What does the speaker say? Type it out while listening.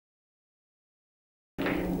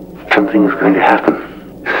Something's going to happen.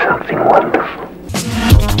 Something wonderful.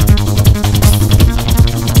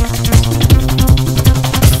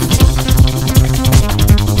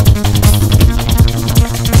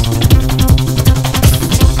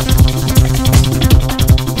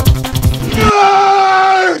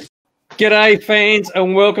 G'day fans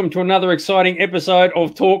and welcome to another exciting episode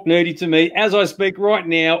of Talk Nerdy to Me. As I speak right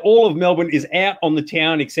now, all of Melbourne is out on the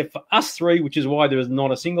town except for us three, which is why there is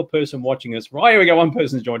not a single person watching us. Right, here we go, one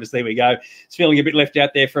person's joined us, there we go. It's feeling a bit left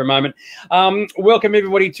out there for a moment. Welcome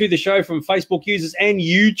everybody to the show from Facebook users and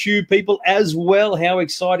YouTube people as well. How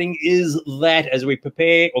exciting is that as we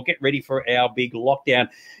prepare or get ready for our big lockdown?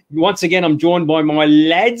 Once again, I'm joined by my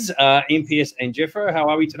lads, MPS and Jeffro. How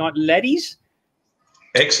are we tonight, laddies?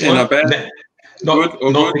 Excellent. Yeah, not bad.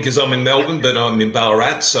 Not because I'm in Melbourne, but I'm in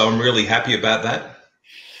Ballarat, so I'm really happy about that.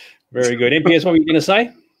 Very good. MPS, what were you going to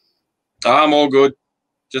say? I'm all good.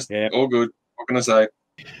 All good. What can I say?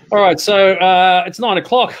 All right, so it's 9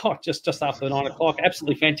 o'clock, just after 9 o'clock.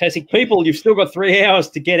 Absolutely fantastic. People, you've still got 3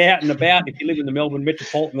 hours to get out and about if you live in the Melbourne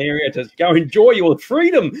metropolitan area to go enjoy your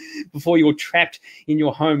freedom before you're trapped in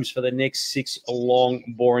your homes for the next 6 long,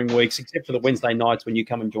 boring weeks, except for the Wednesday nights when you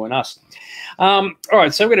come and join us. All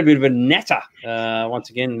right, so we've got a bit of a natter.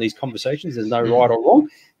 Once again, in these conversations, there's no right or wrong.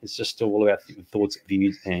 It's just all about thoughts,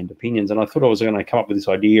 views, and opinions. And I thought I was going to come up with this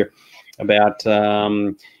idea about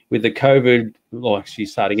with the COVID, well, actually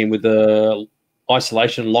start again with the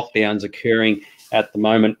isolation lockdowns occurring at the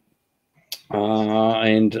moment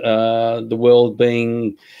and the world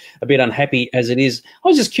being a bit unhappy as it is. I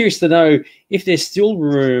was just curious to know if there's still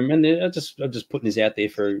room, and I'm just putting this out there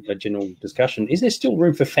for a general discussion, is there still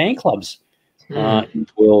room for fan clubs in the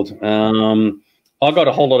world? I've got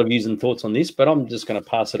a whole lot of views and thoughts on this, but I'm just going to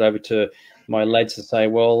pass it over to my lads to say,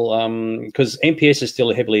 well, because MPS is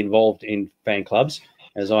still heavily involved in fan clubs,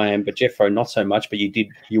 as I am, but Jeffro not so much. But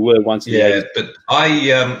you were once. Yeah, but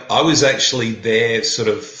I was actually there sort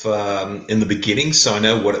of in the beginning, so I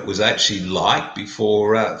know what it was actually like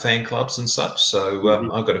before fan clubs and such.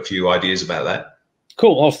 So I've got a few ideas about that.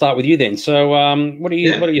 Cool. I'll start with you then. So what are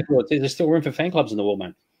your thoughts? Is there still room for fan clubs in the world,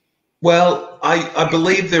 mate? Well, I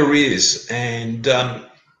believe there is, and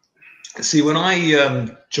see, when I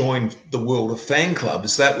joined the world of fan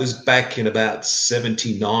clubs, that was back in about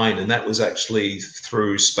 '79, and that was actually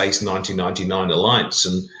through Space 1999 Alliance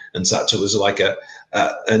and such. It was like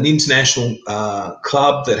an international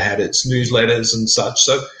club that had its newsletters and such.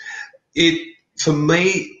 So for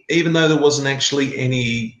me, even though there wasn't actually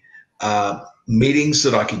any meetings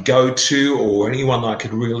that I could go to or anyone that I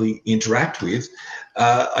could really interact with,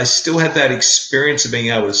 I still had that experience of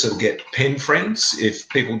being able to sort of get pen friends, if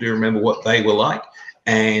people do remember what they were like,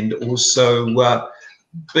 and also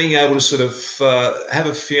being able to sort of have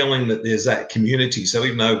a feeling that there's that community. So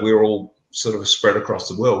even though we're all sort of spread across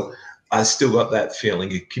the world, I still got that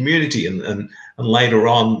feeling of community. And later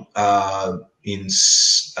on in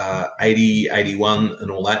 80, 81 and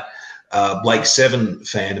all that, Blake 7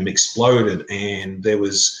 fandom exploded, and there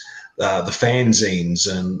was the fanzines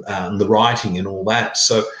and the writing and all that.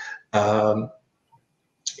 So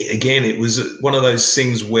again, it was one of those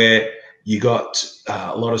things where you got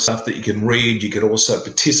a lot of stuff that you can read. You could also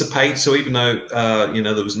participate. So even though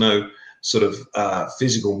there was no sort of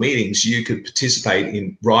physical meetings, you could participate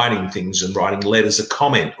in writing things and writing letters of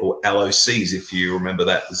comment, or LOCs, if you remember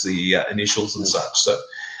that as the initials and such. So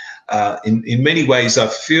in many ways, I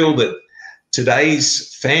feel that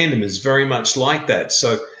today's fandom is very much like that.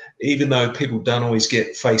 So even though people don't always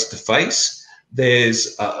get face-to-face,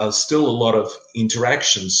 there's still a lot of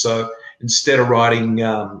interaction. So instead of writing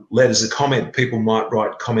letters of comment, people might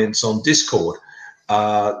write comments on Discord.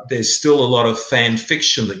 There's still a lot of fan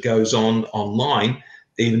fiction that goes on online,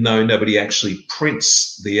 even though nobody actually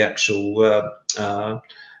prints the actual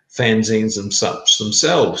fanzines and such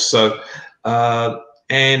themselves. So,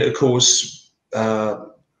 and of course,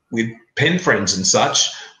 with pen friends and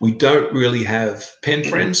such, we don't really have pen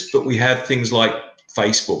friends, but we have things like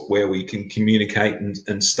Facebook where we can communicate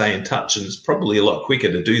and stay in touch. And it's probably a lot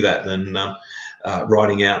quicker to do that than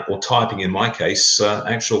writing out or typing, in my case,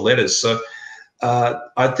 actual letters. So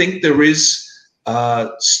I think there is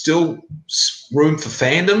still room for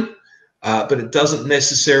fandom, but it doesn't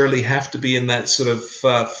necessarily have to be in that sort of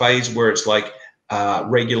phase where it's like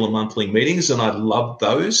regular monthly meetings. And I loved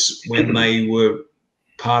those when they were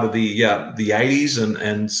part of the 80s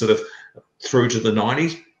and sort of through to the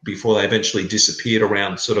 90s before they eventually disappeared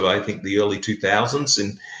around sort of, I think, the early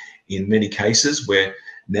 2000s in many cases, where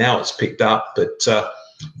now it's picked up. But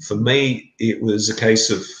for me, it was a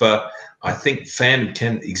case of I think fandom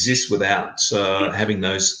can exist without having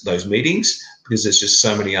those meetings, because there's just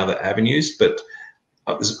so many other avenues. But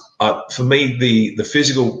for me, the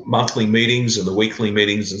physical monthly meetings and the weekly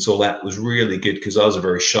meetings and all that was really good because I was a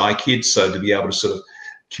very shy kid. So to be able to sort of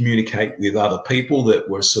communicate with other people that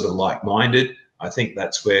were sort of like-minded, I think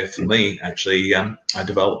that's where, for me, actually, I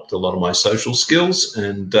developed a lot of my social skills,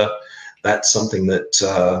 and that's something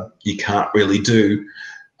that you can't really do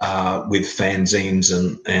with fanzines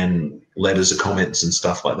and letters of comments and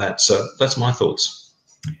stuff like that. So that's my thoughts.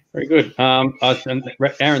 Very good. And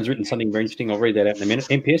Aaron's written something very interesting. I'll read that out in a minute.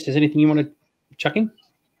 MPS, is anything you want to chuck in?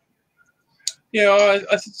 Yeah,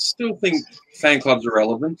 I still think fan clubs are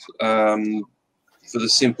relevant for the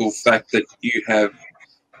simple fact that you have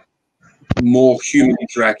more human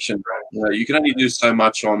interaction. You know, you can only do so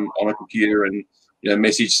much on a computer and, you know,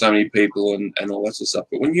 message so many people and all that sort of stuff.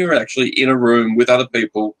 But when you're actually in a room with other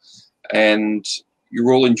people and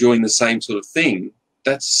you're all enjoying the same sort of thing,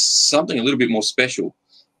 that's something a little bit more special.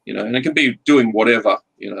 You know, and it can be doing whatever,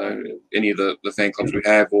 you know, any of the fan clubs we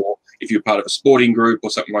have, or if you're part of a sporting group or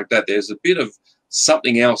something like that, there's a bit of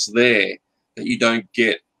something else there that you don't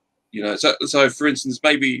get, you know. So for instance,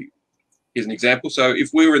 maybe here's an example. So if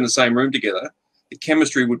we were in the same room together, the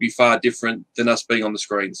chemistry would be far different than us being on the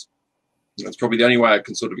screens. You know, it's probably the only way I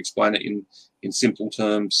can sort of explain it in simple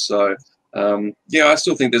terms. So, yeah, I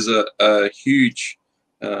still think there's a huge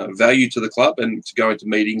value to the club and to go into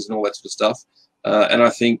meetings and all that sort of stuff. And I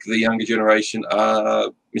think the younger generation are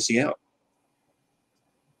missing out.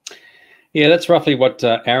 Yeah, that's roughly what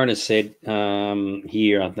Aaron has said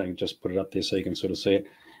here. I think just put it up there so you can sort of see it.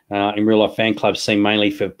 In real life, fan clubs seem mainly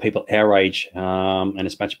for people our age, and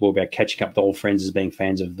it's much more about catching up with old friends as being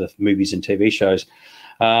fans of the movies and TV shows.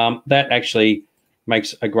 That actually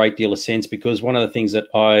makes a great deal of sense, because one of the things that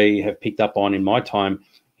I have picked up on in my time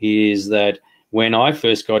is that when I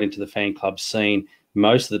first got into the fan club scene,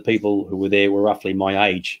 most of the people who were there were roughly my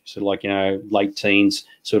age, so like, you know, late teens,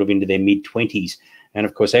 sort of into their mid-20s. And,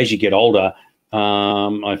 of course, as you get older,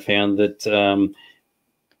 I found that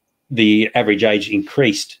the average age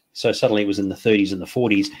increased. So suddenly it was in the 30s and the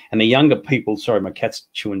 40s. And the younger people, sorry, my cat's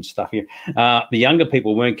chewing stuff here, the younger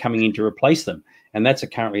people weren't coming in to replace them. And that's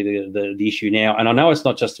currently the issue now. And I know it's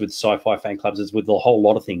not just with sci-fi fan clubs, it's with a whole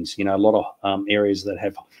lot of things, you know, a lot of areas that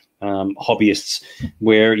have hobbyists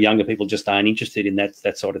where younger people just aren't interested in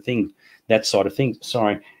that sort of thing.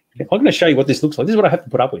 Sorry. I'm going to show you what this looks like. This is what I have to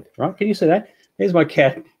put up with, right? Can you see that? There's my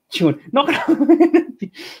cat chewing. Knock it off.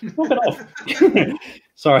 Knock it off.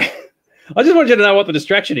 Sorry. I just want you to know what the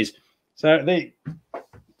distraction is. So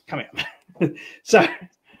come out. So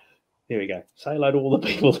there we go. Say hello to all the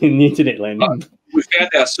people in the internet land. We found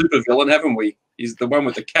our super villain, haven't we? He's the one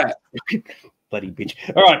with the cat. Bloody bitch.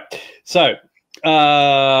 All right. So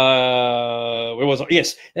where was I?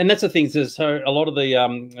 Yes, and that's the thing. So a lot of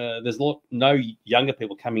the there's no younger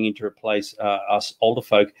people coming in to replace us older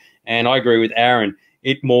folk, and I agree with Aaron.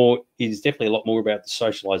 It is definitely a lot more about the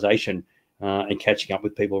socialization and catching up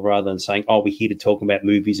with people, rather than saying, "Oh, we're here to talk about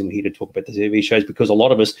movies and we're here to talk about the TV shows," because a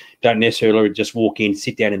lot of us don't necessarily just walk in,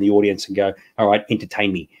 sit down in the audience, and go, "All right,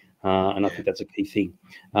 entertain me." And I think that's a key thing.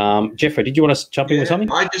 Jeffrey, did you want to jump in with something?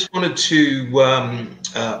 I just wanted to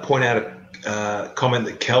point out a comment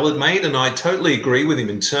that Kel had made, and I totally agree with him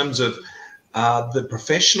in terms of the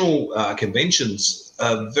professional conventions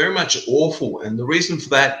are very much awful, and the reason for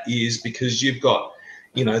that is because you've got,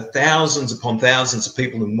 you know, thousands upon thousands of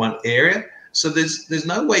people in one area, so there's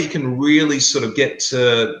no way you can really sort of get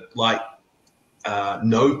to like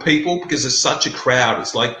know people, because there's such a crowd.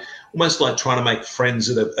 It's like almost like trying to make friends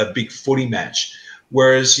at a big footy match.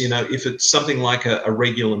 Whereas, you know, if it's something like a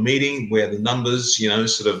regular meeting where the numbers, you know,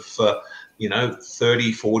 sort of, you know,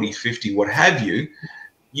 30, 40, 50, what have you,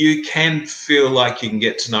 you can feel like you can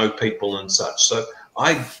get to know people and such. So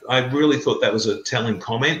I really thought that was a telling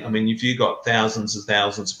comment. I mean, if you've got thousands and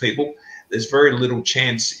thousands of people, there's very little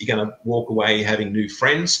chance you're going to walk away having new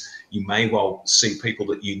friends. You may well see people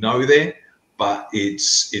that you know there, but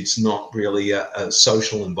it's not really a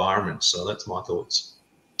social environment. So that's my thoughts.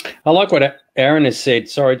 I like what Aaron has said.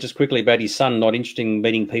 Sorry, just quickly about his son not interested in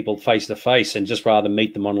meeting people face to face and just rather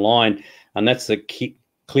meet them online. And that's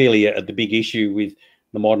clearly the big issue with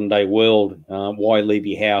the modern day world. Why leave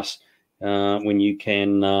your house when you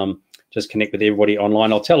can just connect with everybody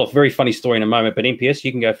online? I'll tell a very funny story in a moment, but MPS,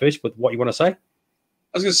 you can go first with what you want to say.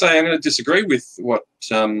 I was going to say, I'm going to disagree with what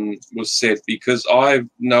was said, because I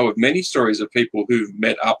know of many stories of people who've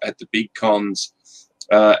met up at the big cons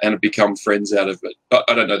and have become friends out of it. But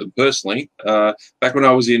I don't know them personally. Back when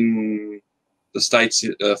I was in the States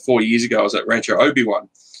 4 years ago, I was at Rancho Obi-Wan,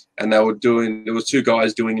 and there was two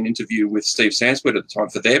guys doing an interview with Steve Sansweet at the time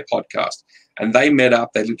for their podcast. And they met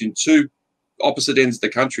up. They lived in two opposite ends of the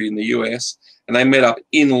country in the US, and they met up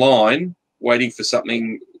in line waiting for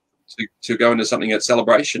something to go into something at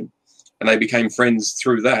Celebration. And they became friends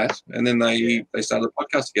through that, and then they started a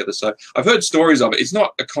podcast together. So I've heard stories of it. It's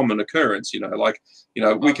not a common occurrence,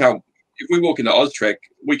 we can't. If we walk into Austrek,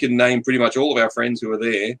 we can name pretty much all of our friends who are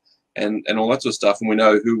there, and all that sort of stuff, and we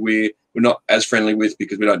know who we're not as friendly with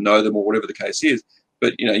because we don't know them or whatever the case is.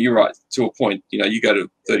 But you're right to a point. You go to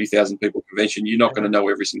 30,000 people convention, you're not going to know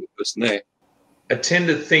every single person there. I tend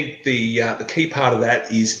to think the key part of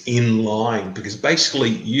that is in line, because basically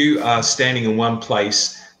you are standing in one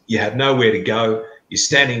place. You have nowhere to go. You're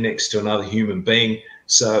standing next to another human being.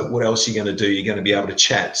 So what else are you going to do? You're going to be able to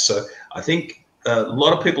chat. So I think a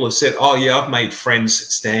lot of people have said, oh, yeah, I've made friends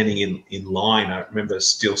standing in line. I remember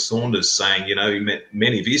Steele Saunders saying, he met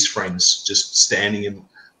many of his friends just standing in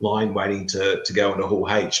line waiting to go into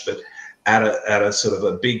Hall H. But at a sort of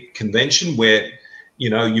a big convention where,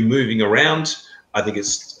 you're moving around, I think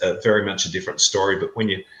it's very much a different story. But when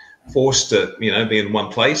you're forced to, be in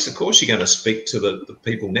one place, of course you're going to speak to the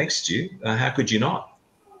people next to you. How could you not?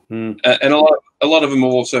 And a lot of them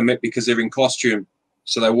are also met because they're in costume.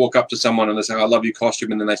 So they walk up to someone and they say, I love your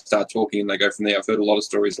costume, and then they start talking and they go from there. I've heard a lot of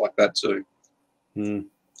stories like that too.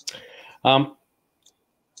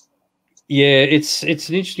 Yeah, it's an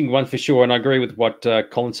interesting one for sure, and I agree with what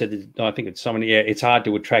Colin said. I think it's hard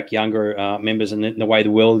to attract younger members, and in the way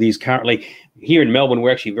the world is currently here in Melbourne,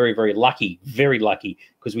 we're actually very, very lucky,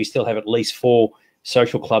 because we still have at least 4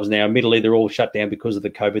 social clubs now. Admittedly, they're all shut down because of the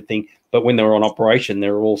COVID thing, but when they're on operation,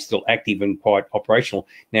 they're all still active and quite operational.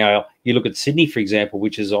 Now, you look at Sydney, for example,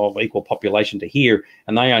 which is of equal population to here,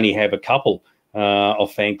 and they only have a couple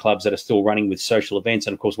of fan clubs that are still running with social events,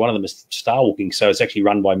 and of course one of them is Star Walking, so it's actually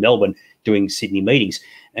run by Melbourne doing Sydney meetings,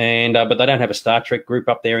 and but they don't have a Star Trek group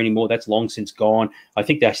up there anymore. That's long since gone. I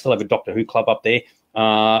think they still have a Doctor Who club up there.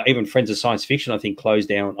 Even Friends of Science Fiction, I think, closed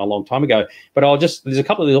down a long time ago. But there's a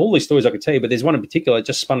couple of all these stories I could tell you, but there's one in particular that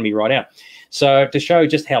just spun me right out. So to show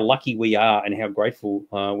just how lucky we are and how grateful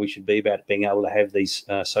we should be about being able to have these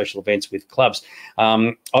social events with clubs.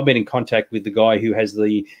 I've been in contact with the guy who has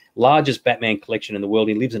the largest Batman collection in the world.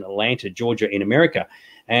 He lives in Atlanta, Georgia, in America.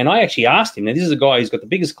 And I actually asked him, now this is a guy who's got the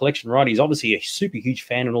biggest collection, right? He's obviously a super huge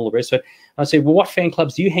fan and all the rest of it. I said, well, what fan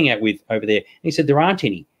clubs do you hang out with over there? And he said, there aren't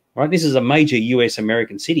any, right? This is a major US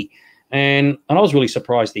American city. And I was really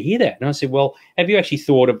surprised to hear that. And I said, well, have you actually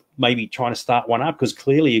thought of maybe trying to start one up? Because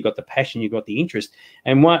clearly you've got the passion, you've got the interest.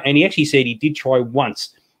 And he actually said he did try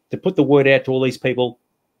once to put the word out to all these people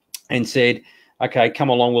and said, okay, come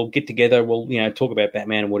along, we'll get together, we'll talk about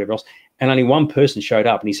Batman and whatever else. And only one person showed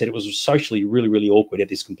up, and he said it was socially really, really awkward. Had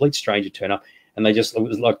this complete stranger turn up, and it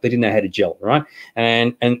was like they didn't know how to gel, right?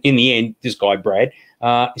 And in the end, this guy, Brad,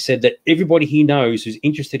 said that everybody he knows who's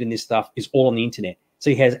interested in this stuff is all on the internet.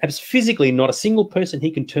 So he has physically not a single person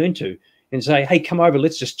he can turn to and say, hey, come over,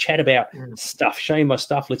 let's just chat about stuff, show you my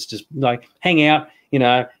stuff, let's just hang out,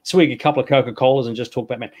 swig a couple of Coca-Colas and just talk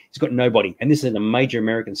Batman. He's got nobody. And this is in a major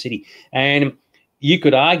American city. And you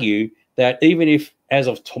could argue that even if, as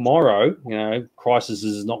of tomorrow, crisis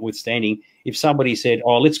is notwithstanding, if somebody said,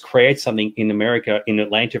 oh, let's create something in America, in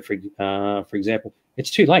Atlanta, for example, it's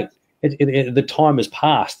too late. The time has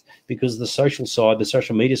passed because the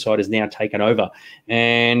social media side has now taken over.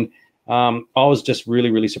 And I was just really,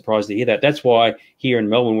 really surprised to hear that. That's why here in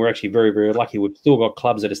Melbourne, we're actually very, very lucky. We've still got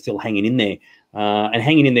clubs that are still hanging in there. And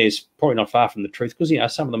hanging in there is probably not far from the truth because,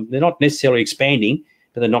 some of them, they're not necessarily expanding,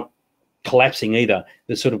 but they're not collapsing either.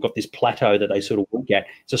 They've sort of got this plateau that they sort of work at.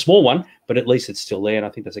 It's a small one, but at least it's still there, and I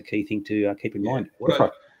think that's a key thing to keep in mind.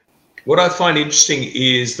 What I find interesting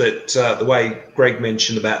is that the way Greg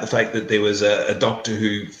mentioned about the fact that there was a Doctor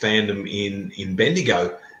Who fandom in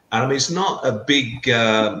Bendigo. It's not a big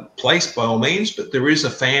place by all means, but there is a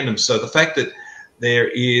fandom. So the fact that there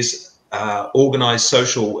is organised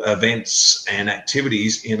social events and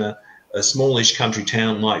activities in a smallish country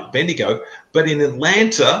town like Bendigo, but in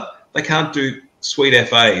Atlanta, they can't do sweet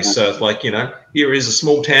FAs. So it's like, here is a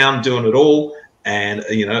small town doing it all and,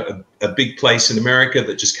 a big place in America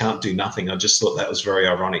that just can't do nothing. I just thought that was very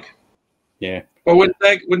ironic. Yeah. Well,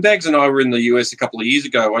 when Dags and I were in the US a couple of years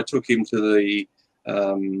ago, I took him to the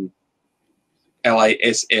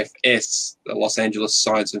LASFS, the Los Angeles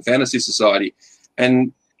Science and Fantasy Society.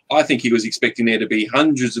 And I think he was expecting there to be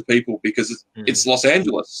hundreds of people because it's Los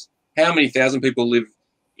Angeles. How many thousand people live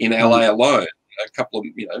in LA alone? A couple of,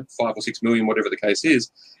 5 or 6 million, whatever the case is.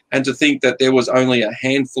 And to think that there was only a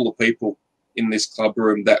handful of people in this club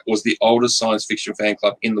room that was the oldest science fiction fan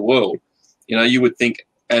club in the world. You would think,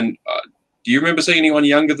 and do you remember seeing anyone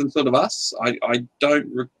younger than sort of us? I don't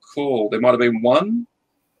recall. There might have been one.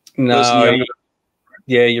 No.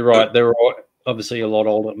 Yeah, you're right. They're all, obviously a lot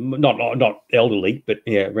older, not elderly, but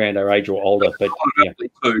yeah, around our age or older. But yeah,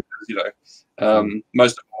 too,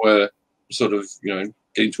 most of them were sort of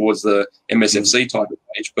getting towards the MSFC type of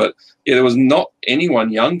age, but yeah, there was not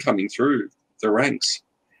anyone young coming through the ranks.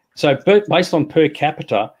 So based on per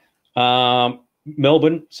capita,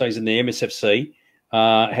 Melbourne, so he's in the MSFC,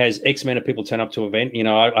 has X amount of people turn up to an event.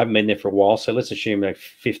 I haven't been there for a while, so let's assume like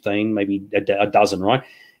 15, maybe a dozen, right?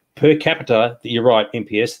 Per capita, you're right,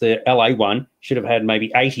 MPS, the LA one should have had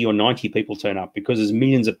maybe 80 or 90 people turn up because there's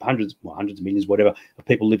hundreds of millions, whatever, of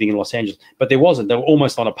people living in Los Angeles. But there wasn't. They were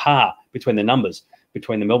almost on a par between the numbers,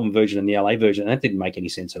 between the Melbourne version and the LA version, and that didn't make any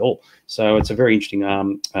sense at all. So it's a very interesting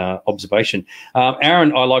observation.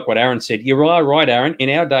 Aaron, I like what Aaron said. You're right, Aaron. In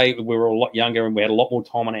our day, we were a lot younger and we had a lot more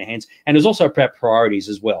time on our hands. And there's also about priorities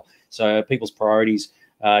as well. So people's priorities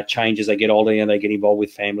change as they get older and they get involved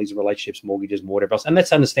with families and relationships, mortgages, and whatever else. And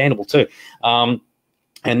that's understandable too.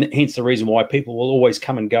 And hence the reason why people will always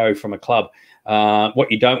come and go from a club.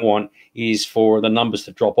 What you don't want is for the numbers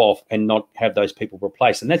to drop off and not have those people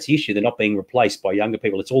replaced. And that's the issue. They're not being replaced by younger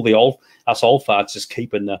people. It's all us old farts just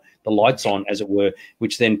keeping the lights on, as it were,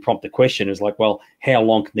 which then prompt the question is like, well, how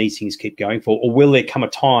long can these things keep going for? Or will there come a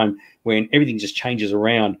time when everything just changes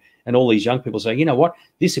around and all these young people say, you know what,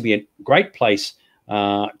 this would be a great place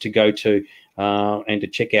to go to and to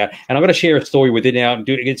check out. And I've got to share a story with it now.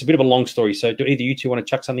 It's a bit of a long story. So do either you two want to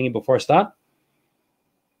chuck something in before I start?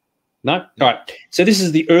 No? All right. So this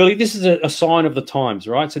is a sign of the times,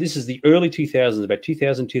 right? So this is the early 2000s, about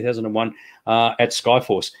 2000, 2001 at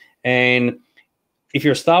Skyforce. And if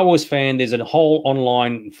you're a Star Wars fan, there's a whole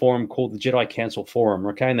online forum called the Jedi Council Forum,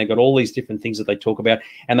 okay? And they've got all these different things that they talk about,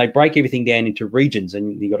 and they break everything down into regions.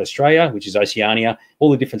 And you've got Australia, which is Oceania, all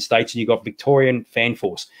the different states, and you've got Victorian Fan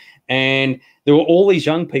Force. And there were all these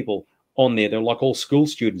young people on there. They're like all school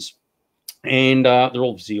students. And they're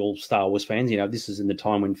obviously all Star Wars fans. This is in the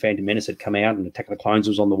time when Phantom Menace had come out and Attack of the Clones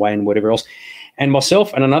was on the way and whatever else. And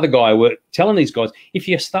myself and another guy were telling these guys, if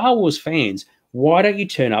you're Star Wars fans, why don't you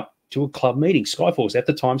turn up to a club meeting? Skyforce, at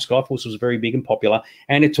the time, Skyforce was very big and popular,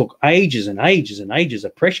 and it took ages and ages and ages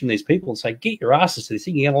of pressuring these people and say, get your asses to this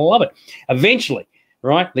thing, you're going to love it. Eventually,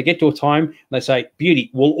 right, they get to a time and they say, beauty,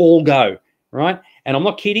 we'll all go, right? And I'm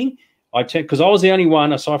not kidding. Because I was the only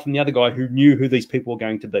one, aside from the other guy, who knew who these people were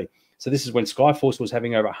going to be. So this is when Skyforce was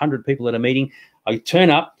having over 100 people at a meeting. I turn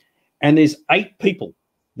up, and there's 8 people,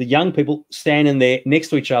 the young people, standing there next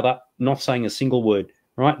to each other, not saying a single word,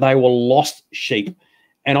 right? They were lost sheep.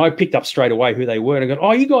 And I picked up straight away who they were. And I go,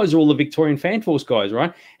 oh, you guys are all the Victorian Fan Force guys,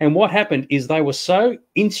 right? And what happened is they were so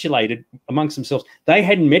insulated amongst themselves. They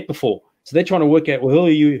hadn't met before. So they're trying to work out, well, who are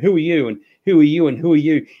you, and who are you, and who are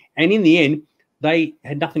you? And in the end, they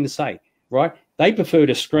had nothing to say, right? They preferred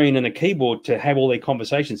a screen and a keyboard to have all their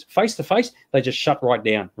conversations. Face-to-face, they just shut right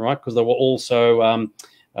down, right? Because they were also,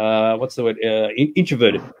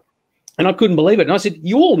 introverted. And I couldn't believe it. And I said,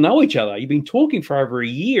 you all know each other. You've been talking for over a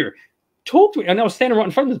year. Talk to me. And I was standing right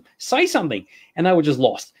in front of them. Say something. And they were just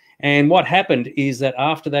lost. And what happened is that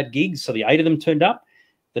after that gig, so the 8 of them turned up.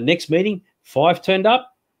 The next meeting, 5 turned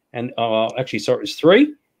up. And it was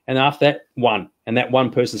 3. And after that, 1. And that one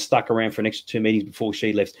person stuck around for an extra 2 meetings before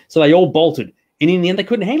she left. So they all bolted. And in the end, they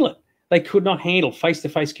couldn't handle it. They could not handle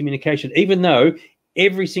face-to-face communication, even though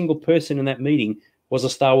every single person in that meeting was a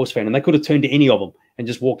Star Wars fan. And they could have turned to any of them and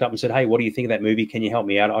just walked up and said, hey, what do you think of that movie? Can you help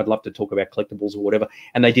me out? I'd love to talk about collectibles or whatever.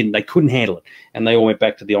 And they didn't. They couldn't handle it. And they all went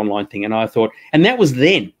back to the online thing. And I thought, and that was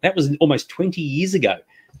then. That was almost 20 years ago.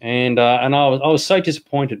 And I was so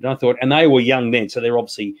disappointed. And I thought, and they were young then, so they're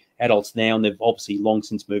obviously adults now, and they've obviously long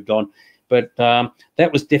since moved on. But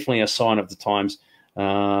that was definitely a sign of the times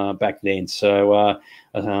back then. So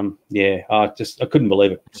I couldn't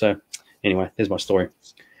believe it. So anyway, there's my story.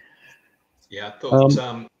 Yeah,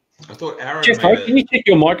 I thought Aaron. Jeff, can you check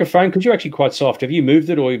your microphone? Because you're actually quite soft. Have you moved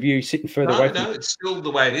it, or have you sitting further away? No, it's still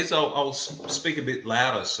the way it is. I'll speak a bit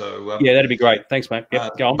louder. So yeah, that'd be great. Thanks, mate.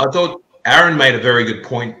 Yep, go on. I thought Aaron made a very good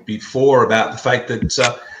point before about the fact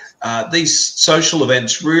that these social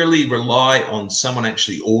events really rely on someone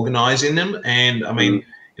actually organising them. And I mean,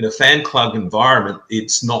 in a fan club environment,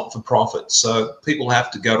 it's not for profit. So people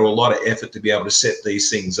have to go to a lot of effort to be able to set these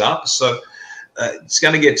things up. So it's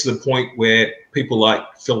going to get to the point where people like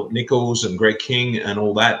Philip Nichols and Greg King and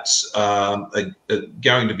all that are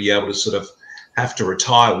going to be able to sort of have to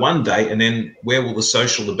retire one day. And then where will the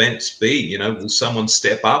social events be? You know, will someone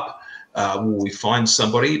step up? Will we find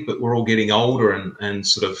somebody? But we're all getting older, and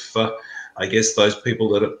sort of, I guess those people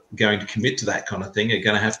that are going to commit to that kind of thing are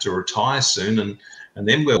going to have to retire soon. And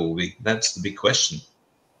then where will we? That's the big question.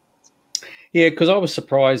 Yeah, because I was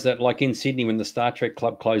surprised that, like in Sydney, when the Star Trek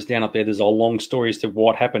Club closed down up there's a long story as to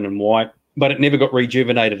what happened and why but it never got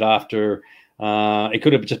rejuvenated after. It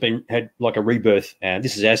could have just had like a rebirth. And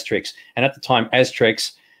this is Aztecs, and at the time,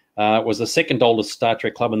 Aztecs was the second oldest Star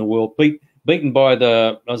Trek club in the world, beaten by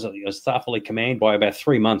the Starfleet Command by about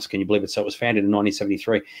 3 months. Can you believe it? So it was founded in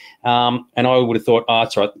 1973, and I would have thought, oh,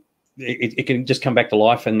 that's right. It can just come back to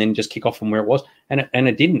life and then just kick off from where it was, and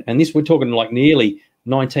it didn't. And this, we're talking like nearly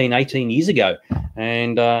 19, 18 years ago,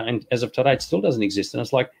 and as of today, it still doesn't exist. And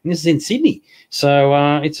it's like, and this is in Sydney, so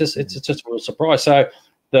it's just a real surprise. So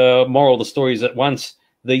the moral of the story is that once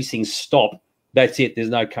these things stop, that's it. There's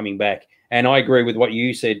no coming back. And I agree with what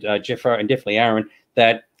you said, Jeffro, and definitely Aaron,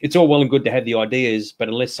 that it's all well and good to have the ideas, but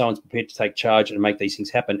unless someone's prepared to take charge and make these things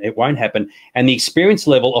happen, it won't happen. And the experience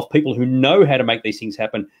level of people who know how to make these things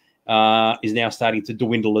happen is now starting to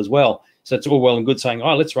dwindle as well. So it's all well and good saying,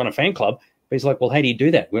 oh, let's run a fan club. But it's like, well, how do you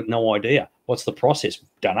do that? We've got no idea. What's the process?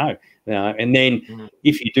 Don't know. And then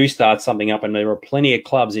if you do start something up, and there are plenty of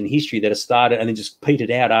clubs in history that have started and then just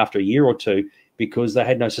petered out after a year or two because they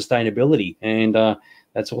had no sustainability. And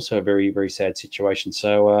that's also a very, very sad situation.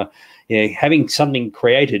 So, yeah, having something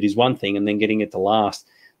created is one thing, and then getting it to last,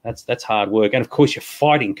 that's hard work. And, of course, you're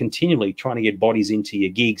fighting continually trying to get bodies into your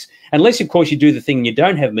gigs. Unless, of course, you do the thing and you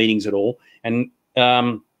don't have meetings at all. And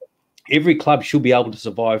every club should be able to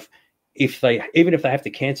survive even if they have to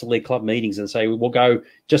cancel their club meetings and say, we'll go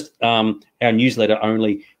just our newsletter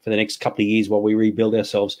only for the next couple of years while we rebuild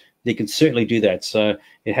ourselves. They can certainly do that. So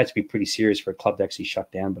it had to be pretty serious for a club to actually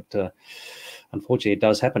shut down. But unfortunately, it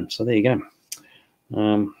does happen. So there you go.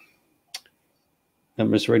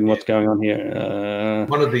 I'm just reading what's going on here.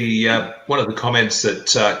 One of the comments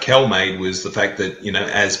that Kel made was the fact that, you know,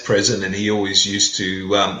 as president, he always used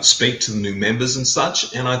to speak to the new members and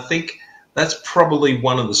such. And I think that's probably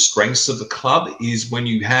one of the strengths of the club, is when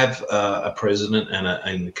you have a president and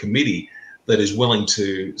a committee that is willing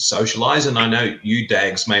to socialise. And I know you,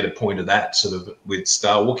 Dags, made a point of that sort of with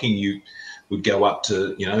Star Walking. You would go up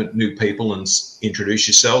to, you know, new people and introduce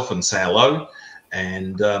yourself and say hello.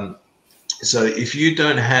 And so if you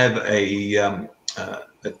don't have a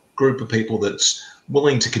group of people that's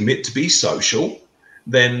willing to commit to be social,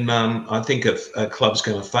 then I think a club's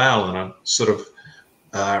going to fail. And I sort of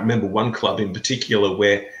remember one club in particular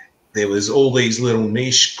where there was all these little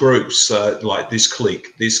niche groups, like this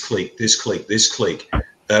clique, this clique, this clique, this clique.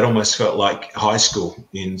 That almost felt like high school,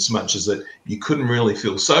 in so much as that you couldn't really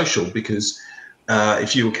feel social, because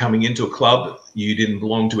if you were coming into a club, you didn't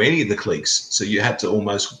belong to any of the cliques. So you had to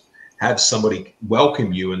almost have somebody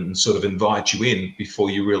welcome you and sort of invite you in before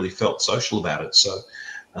you really felt social about it. So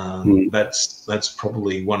that's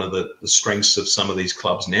probably one of the strengths of some of these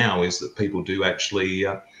clubs now, is that people do actually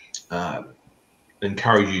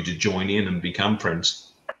encourage you to join in and become friends.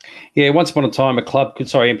 Yeah, once upon a time, a club could,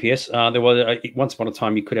 MPS, there was once upon a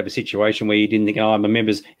time you could have a situation where you didn't think, oh, my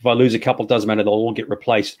members, if I lose a couple, it doesn't matter, they'll all get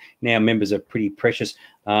replaced. Now members are pretty precious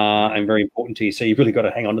and very important to you, so you've really got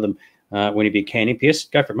to hang on to them whenever you can. MPS,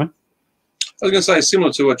 go for it, mate. I was going to say,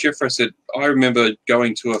 similar to what Jeffrey said, I remember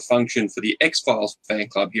going to a function for the X-Files fan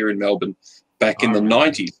club here in Melbourne back in the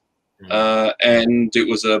 90s. And it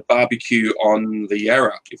was a barbecue on the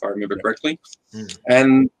Yarra, if I remember correctly.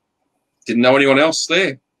 And didn't know anyone else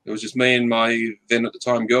there. It was just me and my then at the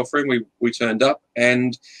time girlfriend. We turned up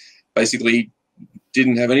and basically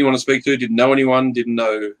didn't have anyone to speak to, didn't know anyone, didn't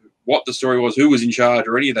know what the story was, who was in charge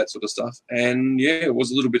or any of that sort of stuff. And yeah, it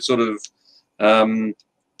was a little bit sort of, I wouldn't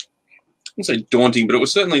say daunting, but it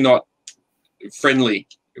was certainly not friendly.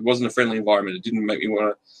 It wasn't a friendly environment. It didn't make me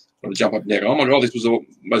want to jump up and down. Oh my God, this was the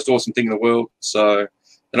most awesome thing in the world. So,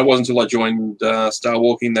 and it wasn't until I joined Star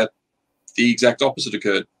Walking that the exact opposite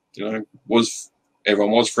occurred. You know,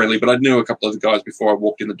 everyone was friendly, but I knew a couple of the guys before I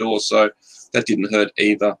walked in the door, so that didn't hurt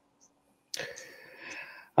either.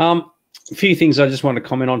 A few things I just want to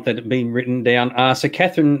comment on that have been written down. So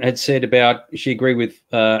Catherine had said about, she agreed with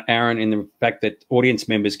Aaron in the fact that audience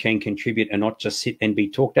members can contribute and not just sit and be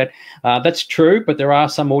talked at. That's true, but there are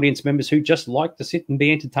some audience members who just like to sit and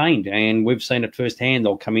be entertained, and we've seen it firsthand.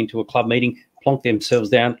 They'll come into a club meeting, plonk themselves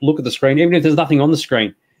down, look at the screen, even if there's nothing on the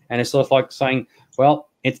screen, and it's sort of like saying, well,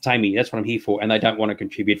 entertain me, that's what I'm here for, and they don't want to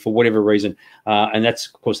contribute for whatever reason, and that's,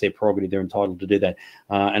 of course, their prerogative. They're entitled to do that,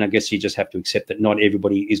 and I guess you just have to accept that not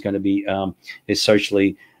everybody is going to be as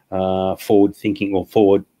socially forward-thinking or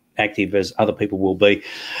forward-active as other people will be.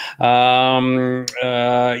 Yeah,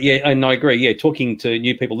 and I agree. Yeah, talking to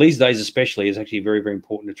new people these days especially is actually very, very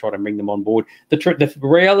important to try to bring them on board. The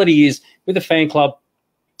reality is, with a fan club,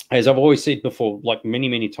 as I've always said before, like many,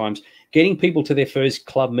 many times, getting people to their first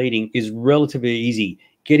club meeting is relatively easy.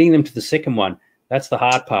 Getting them to the second one, that's the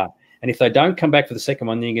hard part. And if they don't come back for the second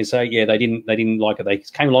one, then you can say, yeah, they didn't like it. They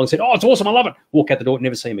came along and said, oh, it's awesome, I love it. Walk out the door,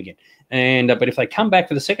 never see them again. And but if they come back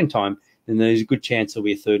for the second time, then there's a good chance there'll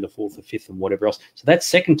be a third, and a fourth, a fifth, and whatever else. So that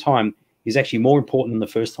second time is actually more important than the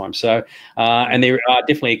first time. So, and there are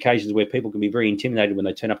definitely occasions where people can be very intimidated when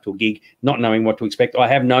they turn up to a gig, not knowing what to expect. I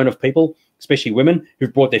have known of people, especially women,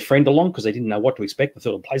 who've brought their friend along because they didn't know what to expect. They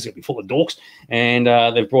thought the place would be full of dorks, and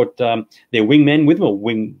they've brought their wingman with them, or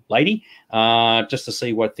wing lady, just to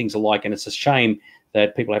see what things are like. And it's a shame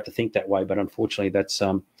that people have to think that way, but unfortunately, that's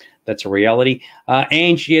a reality.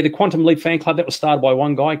 And yeah, the Quantum Leap fan club, that was started by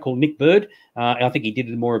one guy called Nick Bird. I think he did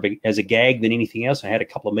it more of as a gag than anything else. I had a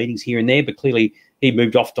couple of meetings here and there, but clearly he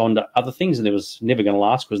moved off on to other things, and it was never going to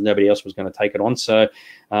last because nobody else was going to take it on. So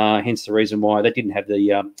hence the reason why that didn't have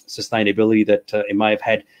the sustainability that it may have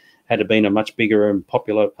had it been a much bigger and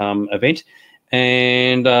popular event.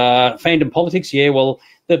 And fandom politics, yeah, well,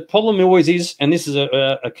 the problem always is, and this is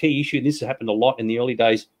a key issue, and this has happened a lot in the early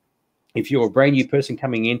days, if you're a brand new person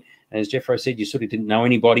coming in, and as Jeffro said, you sort of didn't know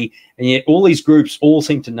anybody, and yet all these groups all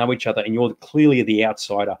seem to know each other, and you're clearly the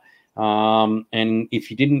outsider. And if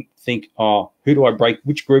you didn't think, oh,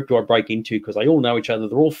 which group do I break into? Because they all know each other,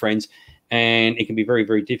 they're all friends, and it can be very,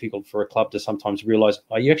 very difficult for a club to sometimes realize,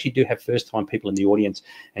 oh, you actually do have first-time people in the audience,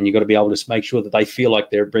 and you've got to be able to make sure that they feel like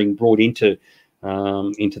they're being brought into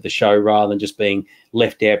the show rather than just being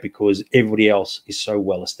left out because everybody else is so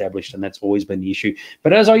well established, and that's always been the issue.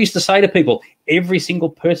 But as I used to say to people, every single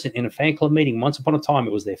person in a fan club meeting, once upon a time,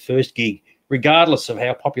 it was their first gig, regardless of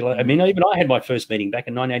how popular. I mean, even I had my first meeting back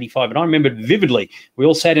in 1985, and I remember vividly, we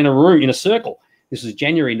all sat in a room, in a circle. This was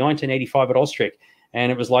January 1985 at Austrek,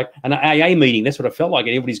 and it was like an AA meeting. That's what it felt like.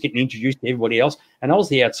 Everybody's getting introduced to everybody else, and I was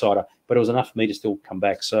the outsider, but it was enough for me to still come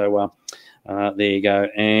back. So there you go.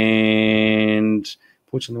 And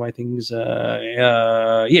fortunately, the way things,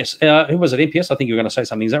 yes, who was it? MPS? I think you were going to say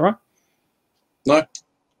something. Is that right?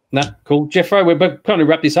 No, cool. Jeffro, we're going to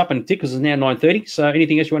wrap this up and tick because it's now 9:30. So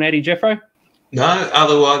anything else you want to add in, Jeffro? No,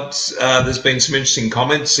 otherwise, there's been some interesting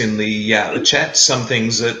comments in the chat, some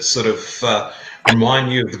things that sort of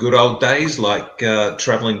remind you of the good old days, like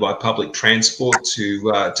travelling by public transport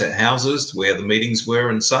to houses where the meetings were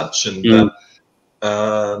and such. And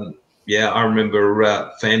yeah, I remember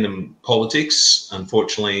fandom politics.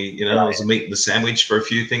 Unfortunately, you know, I was a meat and the sandwich for a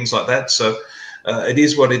few things like that. So it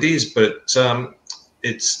is what it is, but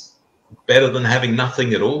it's better than having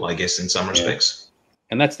nothing at all, I guess, in some respects.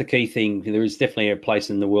 And that's the key thing. There is definitely a place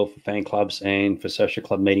in the world for fan clubs and for social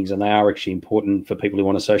club meetings, and they are actually important for people who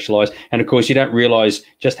want to socialise. And, of course, you don't realise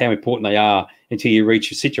just how important they are until you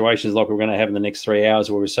reach situations like we're going to have in the next 3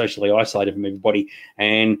 hours where we're socially isolated from everybody,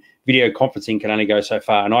 and video conferencing can only go so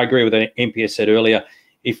far. And I agree with what MPS said earlier.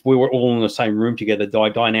 If we were all in the same room together, the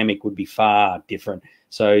dynamic would be far different.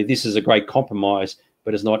 So this is a great compromise,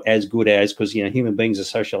 but it's not as good as, because, you know, human beings are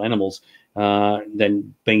social animals,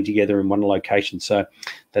 than being together in one location. So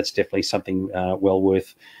that's definitely something well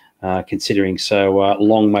worth considering. So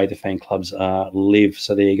long may the fan clubs live.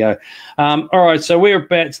 So there you go. All right, so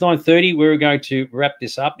it's 9:30. We're going to wrap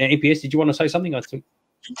this up. Now, MPS, did you want to say something? I think.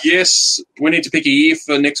 Yes, we need to pick a year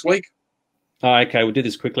for next week. Oh, okay, we'll do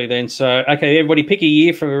this quickly then. So, okay, everybody pick a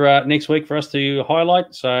year for next week for us to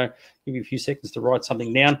highlight. So give you a few seconds to write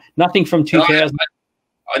something down. Nothing from 2000.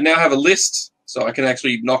 I now have a list, so I can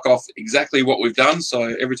actually knock off exactly what we've done.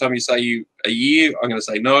 So every time you say a year, I'm going to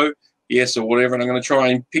say no, yes, or whatever, and I'm going to try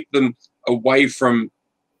and pick them away from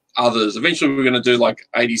others. Eventually, we're going to do like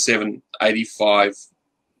 87, 85,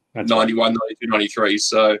 that's 91, right. 92, 93.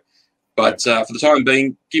 So, but for the time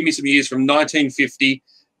being, give me some years from 1950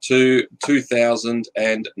 to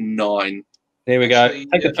 2009. There we go.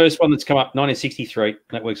 Take the first one that's come up, 1963.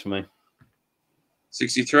 That works for me.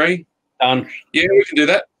 63? Done. Yeah, we can do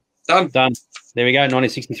that. Done. There we go.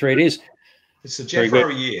 1963 it is. It's a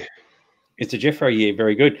Jeffro year. It's a Jeffro year.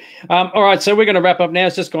 Very good. All right, so we're going to wrap up now.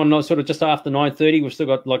 It's just gone sort of just after 9:30. We've still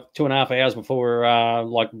got like 2.5 hours before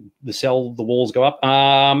like the walls go up.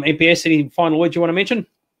 MPS, any final words you want to mention?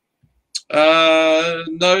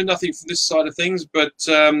 No, nothing from this side of things, but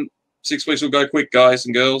 6 weeks will go quick, guys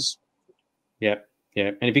and girls. Yeah.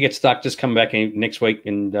 Yeah, and if you get stuck, just come back in next week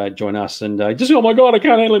and join us. And just, oh, my God, I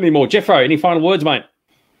can't handle it anymore. Jeffro, any final words, mate?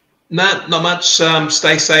 No, not much.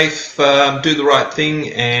 Stay safe, do the right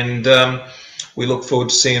thing, and we look forward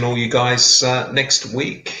to seeing all you guys next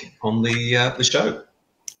week on the show.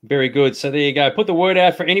 Very good. So there you go. Put the word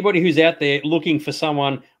out for anybody who's out there looking for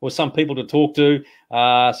someone or some people to talk to.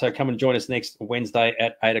 So come and join us next Wednesday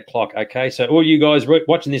at 8 o'clock. Okay. So all you guys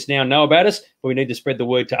watching this now know about us, but we need to spread the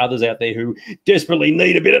word to others out there who desperately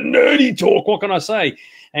need a bit of nerdy talk. What can I say?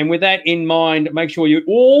 And with that in mind, make sure you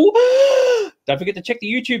all Don't forget to check the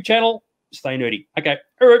YouTube channel. Stay nerdy. Okay.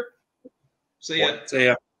 All right. See ya. See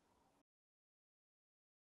ya.